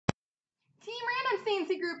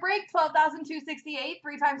C&C group break, 12,268.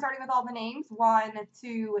 3 times starting with all the names. 1,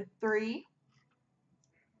 2, 3.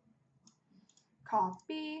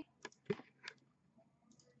 Copy.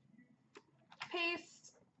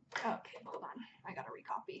 Paste. Okay, hold on. I gotta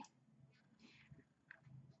recopy.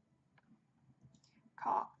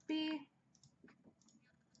 Copy.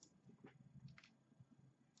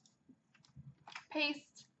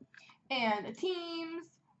 Paste. And the teams.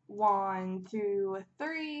 1, 2,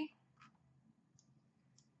 3.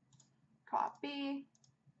 Copy.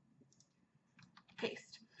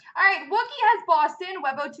 Paste. All right, Wookie has Boston,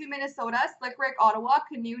 Webo 2 Minnesota, Slick Rick Ottawa,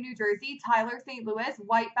 Canoe New Jersey, Tyler St. Louis,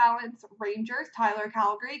 White Balance Rangers, Tyler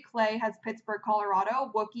Calgary, Clay has Pittsburgh,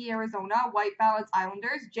 Colorado, Wookie Arizona, White Balance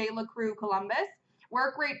Islanders, Jay LaCrue Columbus,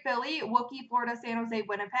 Work Rate Philly, Wookie Florida San Jose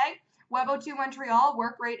Winnipeg, Webo 2 Montreal,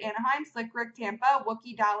 Work Rate Anaheim, Slick Rick Tampa,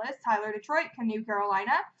 Wookie Dallas, Tyler Detroit, Canoe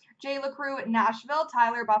Carolina, Jay LaCrue Nashville,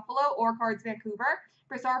 Tyler Buffalo, Or Cards Vancouver,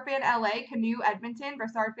 Brassard Fan LA, Canoe Edmonton,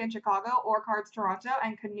 Brassard Fan Chicago, Or Cards Toronto,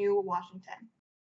 and Canoe Washington.